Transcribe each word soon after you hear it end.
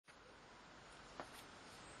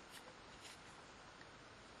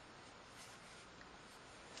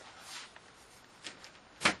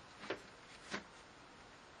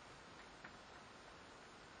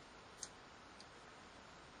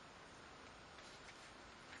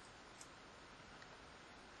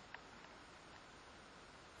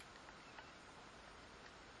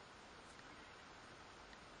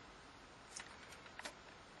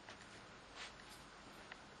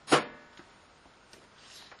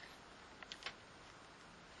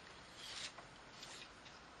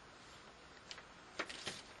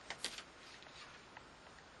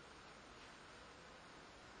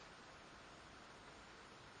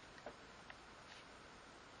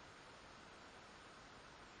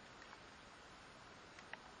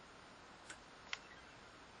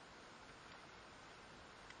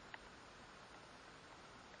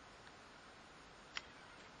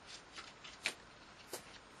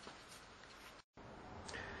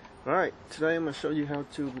Alright, today I'm going to show you how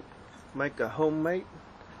to make a homemade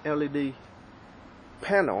LED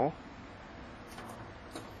panel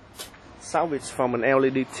salvaged from an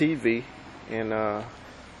LED TV. And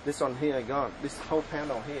this one here I got, this whole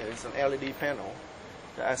panel here is an LED panel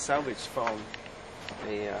that I salvaged from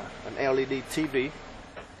an LED TV.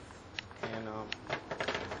 And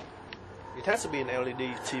it has to be an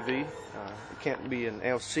LED TV, it can't be an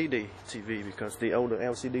LCD TV because the older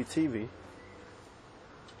LCD TV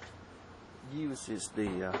uses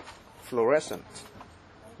the fluorescent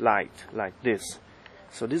light like this.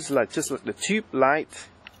 So this is like just like the tube light,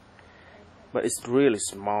 but it's really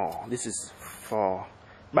small. This is for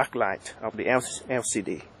backlight of the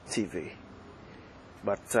LCD TV.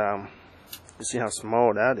 But you see how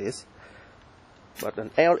small that is. But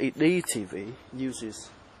an LED TV uses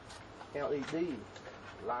LED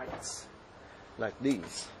lights like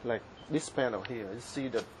these, like this panel here. You see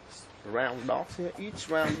the round dots here. Each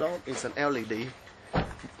round dot is an LED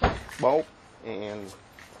bulb, and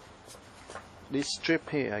this strip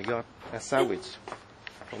here I got a salvage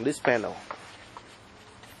from this panel.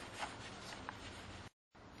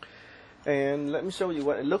 And let me show you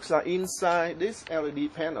what it looks like inside this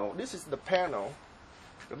LED panel. This is the panel,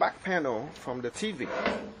 the back panel from the TV. You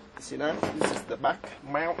see that? This is the back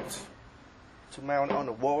mount to mount on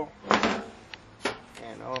the wall,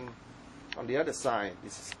 and on the other side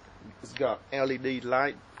it's got LED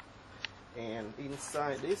light, and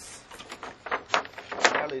inside this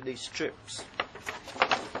LED strips. So you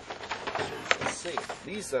can see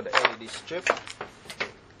these are the LED strips.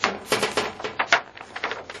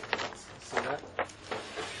 See that?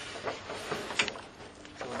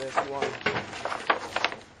 So there's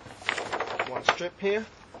one strip here,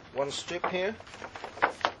 one strip here,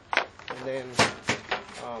 and then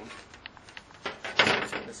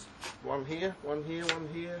there's one here,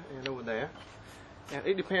 and over there. And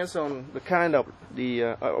it depends on the kind of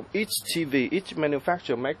each TV. Each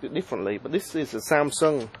manufacturer makes it differently. But this is a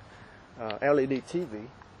Samsung LED TV,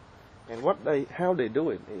 and how they do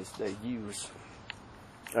it is they use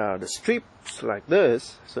the strips like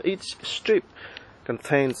this. So each strip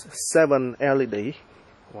contains 7 LED.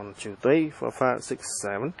 1, 2, 3, 4, 5, 6,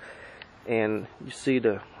 7. And you see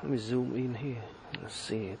let me zoom in here. Let's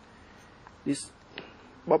see it. This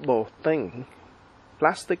bubble thing,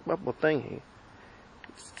 plastic bubble thing here.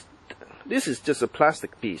 This is just a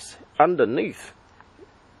plastic piece. Underneath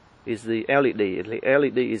is the LED. The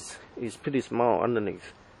LED is pretty small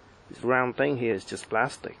underneath. This round thing here is just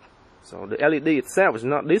plastic. So the LED itself is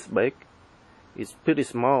not this big. It's pretty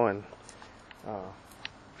small, and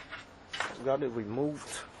got it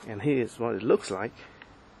removed. And here's what it looks like.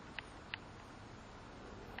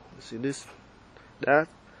 You see this? That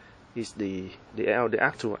is the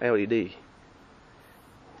actual LED. You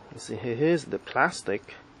see here's the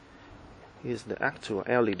plastic. Here's the actual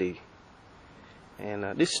LED. And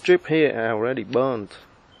this strip here I already burned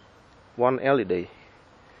one LED,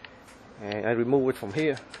 and I removed it from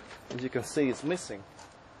here. As you can see, it's missing.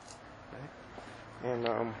 Okay. And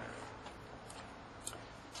I'll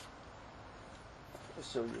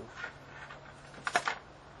show you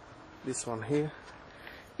this one here.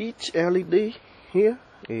 Each LED here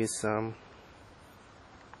is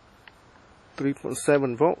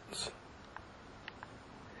 3.7 volts,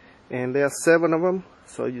 and there are 7 of them.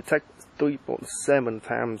 So you take 3.7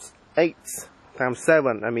 times 8 times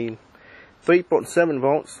 7, I mean 3.7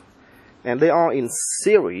 volts, and they are in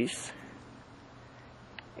series,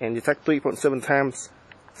 and you take 3.7 times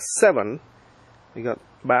 7, you got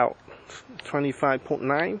about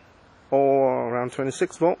 25.9 or around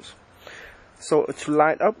 26 volts. So to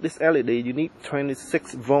light up this LED you need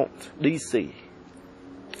 26 volt DC,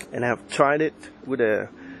 and I've tried it with a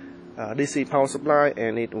DC power supply,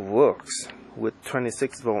 and it works with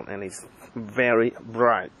 26 volt, and it's very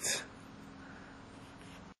bright.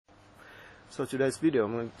 So today's video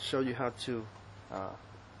I'm going to show you how to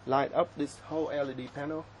light up this whole LED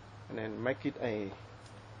panel, and then make it a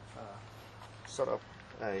sort of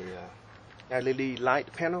a LED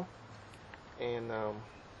light panel. And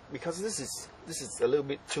because this is a little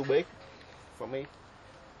bit too big for me,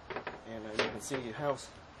 and you can see how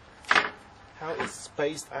it's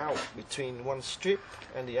spaced out between one strip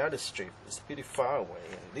and the other strip. It's pretty far away,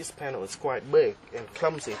 and this panel is quite big and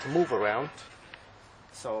clumsy to move around.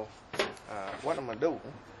 So what I'm gonna do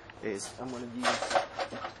is I'm gonna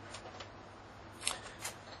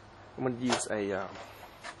use a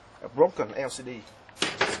broken LCD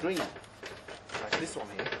screen like this one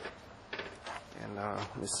here. And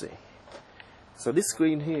let me see. So this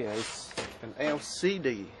screen here is an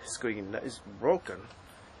LCD screen that is broken.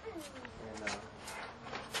 And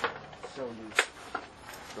show you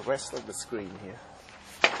the rest of the screen here.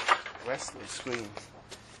 The rest of the screen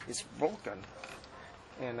is broken,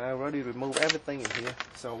 and I already removed everything in here.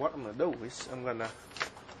 So what I'm gonna do is I'm gonna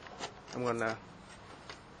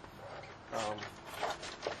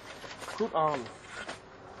put on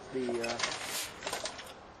the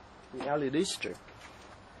LED strip.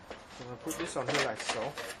 I'm gonna put this on here like so.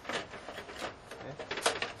 Okay.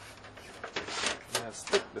 I'm gonna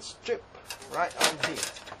stick the strip right on here.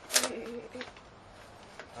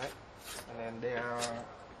 Right, and then there are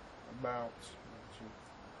about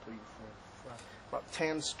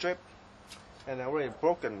 10 strips, and I already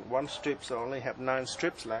broken one strip, so I only have 9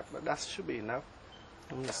 strips left, but that should be enough.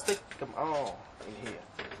 I'm gonna stick them all in here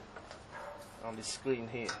on the screen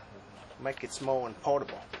here, make it small and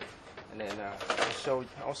portable, and then I'll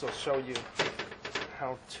also show you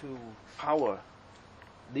how to power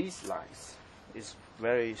these lights. It's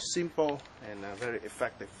very simple and very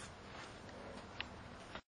effective.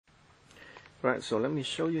 Right, so let me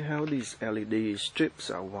show you how these LED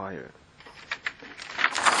strips are wired.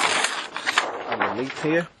 Underneath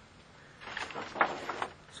here,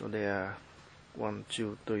 so there are 1,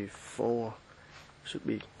 2, 3, 4. Should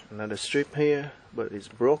be another strip here, but it's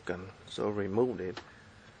broken, so I removed it.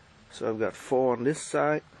 So I've got 4 on this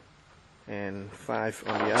side and 5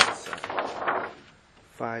 on the other side.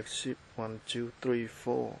 5 strip, 1, 2, 3,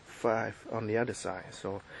 4, 5 on the other side.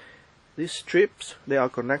 So these strips, they are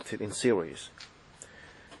connected in series.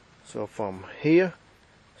 So from here,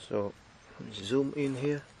 so zoom in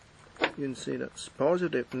here, you can see that's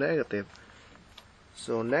positive, negative.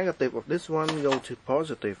 So negative of this one go to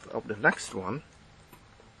positive of the next one.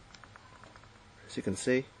 As you can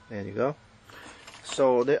see, there you go.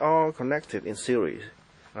 So they are connected in series,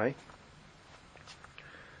 right?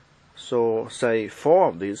 So say 4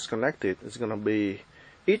 of these connected is gonna be,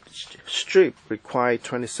 each strip requires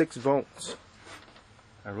 26 volts.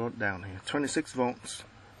 I wrote down here 26 volts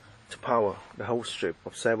to power the whole strip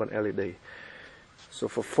of 7 LED. So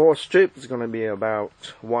for 4 strips it's gonna be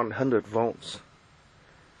about 100 volts.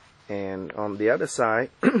 And on the other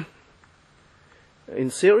side, in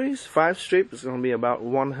series, 5 strips is going to be about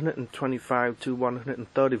 125 to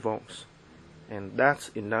 130 volts. And that's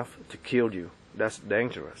enough to kill you. That's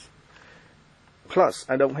dangerous. Plus,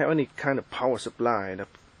 I don't have any kind of power supply that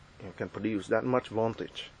can produce that much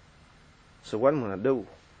voltage. So what I'm going to do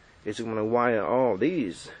is I'm going to wire all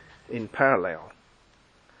these in parallel.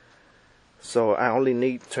 So I only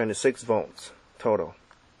need 26 volts total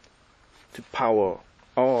to power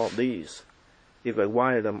all of these if I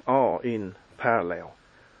wire them all in parallel.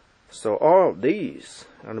 So all of these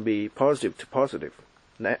are going to be positive to positive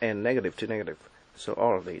and negative to negative. So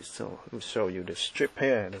all of these. So let me show you the strip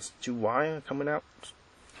here. There's 2 wires coming out.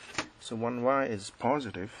 So one wire is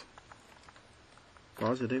positive.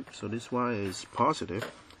 So this wire is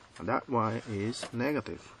positive, and that wire is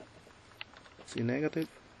negative. See, negative,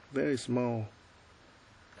 very small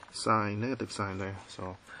sign, negative sign there.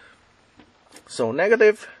 So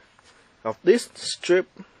negative of this strip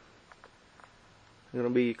is going to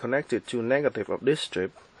be connected to negative of this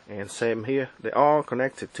strip, and same here, they all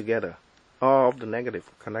connected together. All of the negative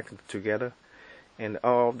connected together, and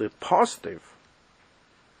all of the positive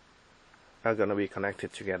are going to be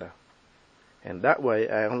connected together. And that way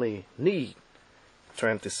I only need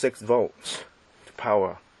 26 volts to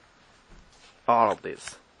power all of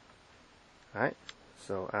this. Right?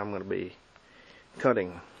 So I'm going to be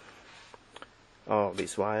cutting all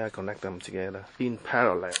these wires, connect them together in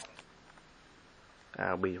parallel.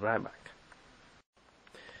 I'll be right back.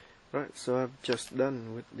 Right, so I've just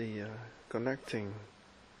done with the connecting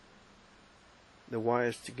the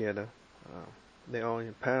wires together. They are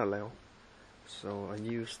in parallel. So I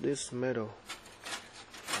use this metal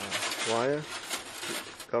wire,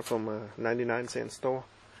 got from a 99-cent store,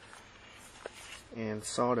 and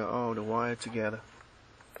solder all the wire together.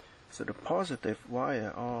 So the positive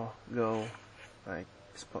wire all go like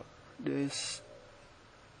this.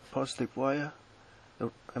 Positive wire, the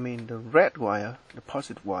red wire, the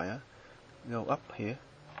positive wire, go up here.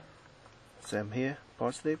 Same here,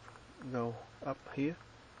 positive go up here.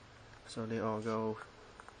 So they all go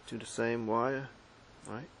to the same wire,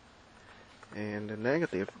 right? And the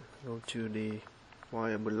negative go to the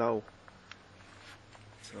wire below.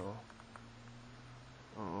 So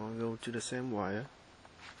all go to the same wire.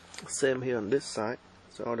 Same here on this side.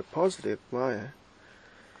 So all the positive wire,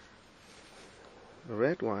 the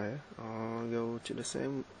red wire, all go to the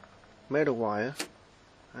same metal wire,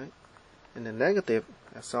 right? And the negative,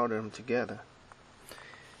 I solder them together.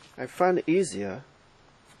 I find it easier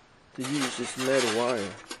to use this metal wire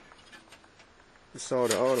to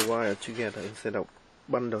solder all the wire together instead of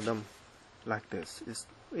bundle them like this. It's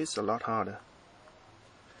it's a lot harder.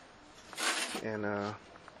 And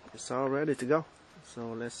it's all ready to go.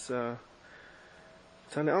 So let's turn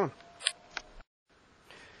it on.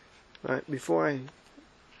 Right, before I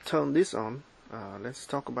turn this on, let's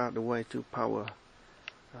talk about the way to power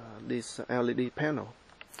this LED panel.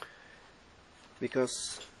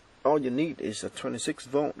 Because all you need is a 26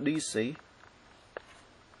 volt DC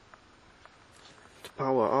to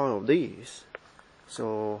power all of these.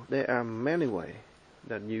 So there are many ways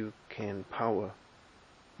that you can power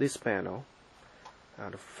this panel.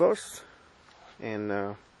 The first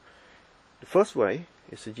way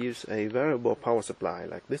is to use a variable power supply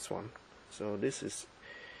like this one. So this is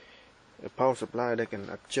a power supply that can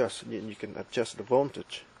adjust. You can adjust the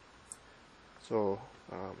voltage. So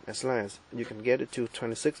as long as you can get it to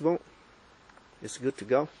 26 volt, it's good to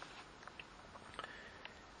go.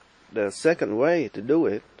 The second way to do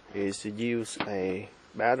it is to use a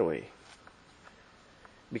battery.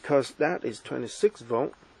 Because that is 26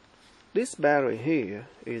 volt, this battery here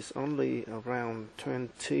is only around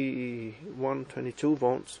 21, 22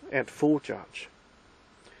 volts at full charge.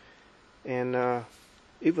 And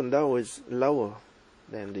even though it's lower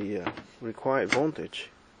than the required voltage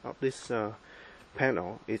of this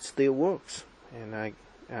panel, it still works. And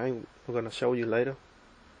I'm going to show you later.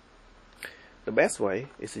 The best way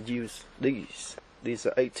is to use these. These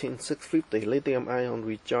are 18650 lithium-ion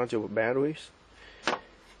rechargeable batteries.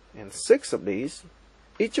 And 6 of these,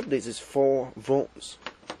 each of these is 4 volts.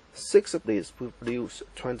 6 of these will produce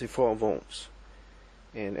 24 volts.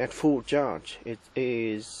 And at full charge, it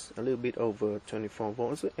is a little bit over 24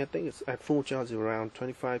 volts. I think it's at full charge around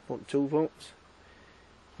 25.2 volts,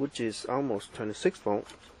 which is almost 26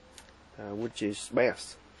 volts, which is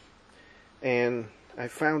best. And I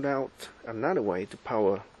found out another way to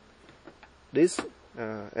power this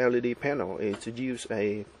LED panel is to use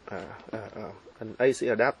an AC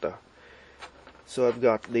adapter. So I've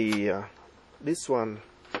got the this one.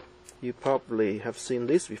 You probably have seen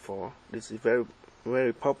this before. This is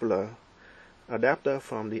very popular adapter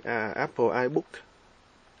from the Apple iBook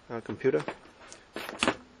computer,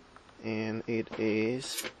 and it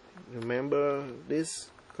is, remember this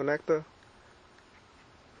connector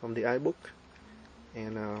from the iBook,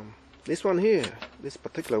 and this one here, this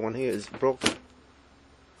particular one here is broken.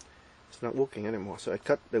 It's not working anymore, so I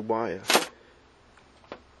cut the wire,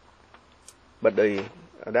 but the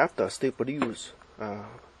adapter still produces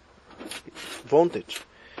voltage.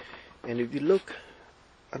 And if you look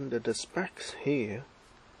under the specs here,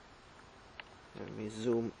 let me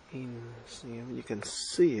zoom in, see if you can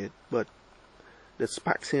see it, but the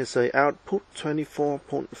specs here say output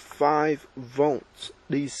 24.5 volts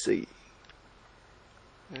DC.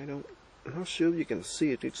 I'm not sure if you can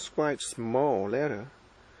see it, it's quite small letter,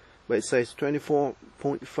 but it says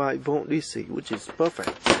 24.5 volt DC, which is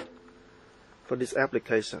perfect for this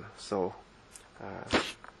application. So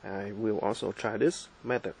I will also try this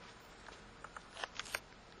method.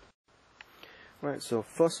 Right, so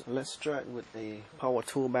first let's try it with the power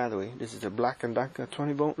tool battery. This is the Black & Decker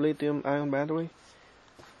 20 volt lithium ion battery.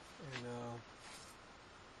 And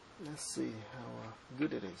let's see how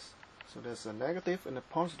good it is. So there's a negative and a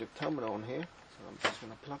positive terminal on here. So I'm just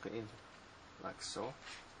going to plug it in like so.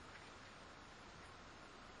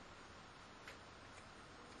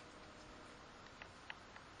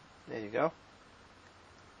 There you go.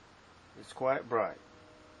 It's quite bright.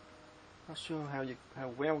 Not sure how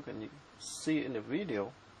well can you see it in the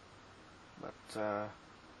video, but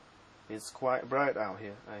it's quite bright out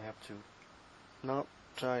here. I have to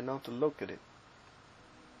try not to look at it.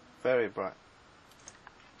 Very bright,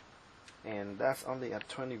 and that's only at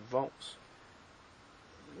 20 volts.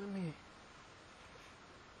 Let me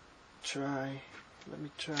try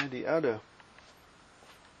the other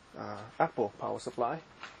Apple power supply.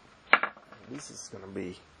 This is gonna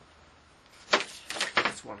be,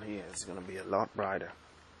 this one here is gonna be a lot brighter.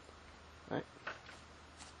 Right.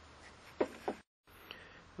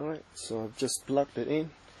 Alright, so I've just plugged it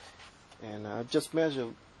in, and I've just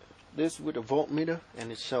measured this with a voltmeter,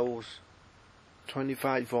 and it shows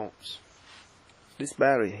 25 volts. This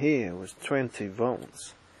battery here was 20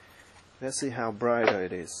 volts. Let's see how brighter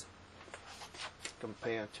it is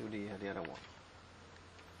compared to the other one.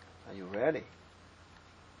 Are you ready?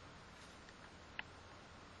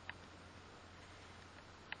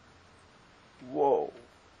 Whoa!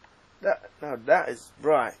 Now that is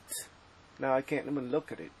bright. Now I can't even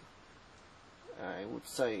look at it. I would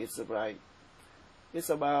say it's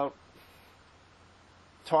about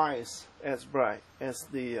twice as bright as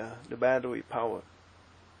the battery power.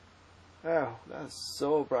 Oh, that's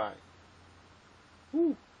so bright.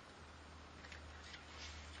 Woo.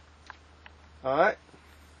 Alright,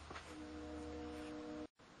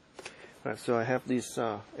 Right, so I have this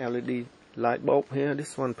LED light bulb here.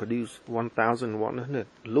 This one produces 1100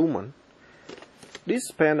 lumen.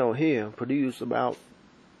 This panel here produces about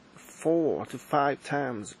 4 to 5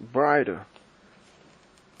 times brighter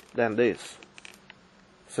than this.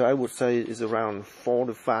 So I would say it's around 4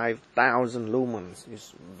 to 5,000 lumens.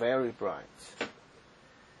 It's very bright.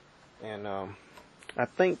 And I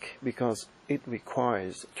think because it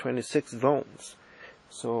requires 26 volts,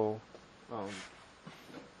 so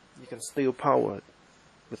you can still power it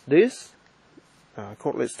with this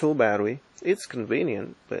cordless tool battery. It's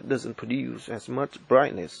convenient, but it doesn't produce as much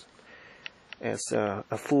brightness as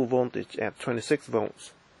a full voltage at 26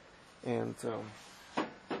 volts. And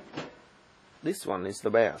this one is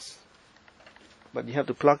the best, but you have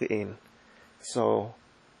to plug it in. So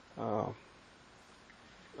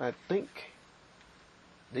I think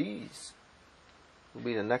these will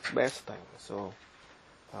be the next best thing. So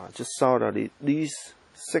just solder these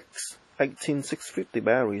 18650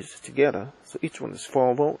 batteries together. So each one is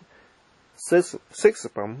 4 volts. Six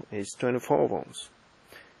of them is 24 volts,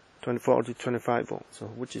 24 to 25 volts, so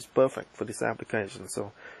which is perfect for this application.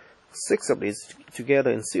 So 6 of these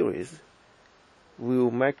together in series will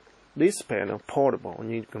make this panel portable,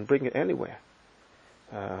 and you can bring it anywhere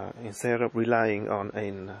instead of relying on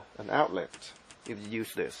an outlet if you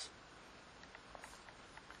use this.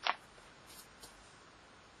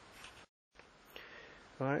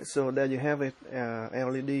 Alright, so there you have it,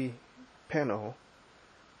 LED panel,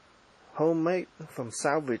 homemade from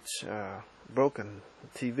salvaged broken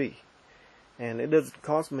TV, and it doesn't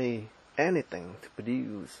cost me anything to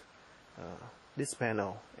produce this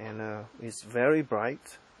panel, and it's very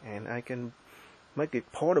bright, and I can make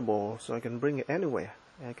it portable, so I can bring it anywhere.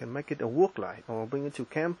 I can make it a work light or bring it to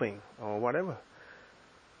camping or whatever.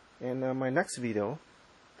 And my next video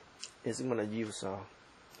is I'm gonna use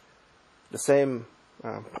the same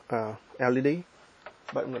LED,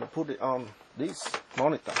 but I'm gonna put it on this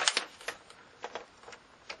monitor.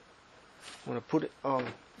 I'm going to put it on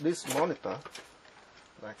this monitor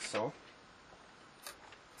like so.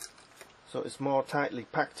 So it's more tightly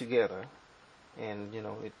packed together, and you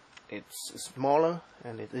know it's smaller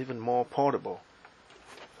and it's even more portable.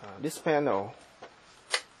 This panel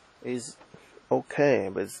is okay,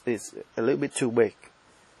 but it's a little bit too big,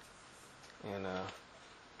 and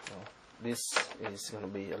this is going to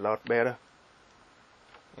be a lot better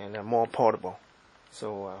and more portable.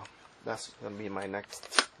 So that's going to be my next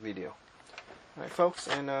video. Alright folks,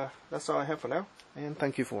 and that's all I have for now, and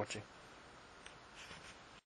thank you for watching.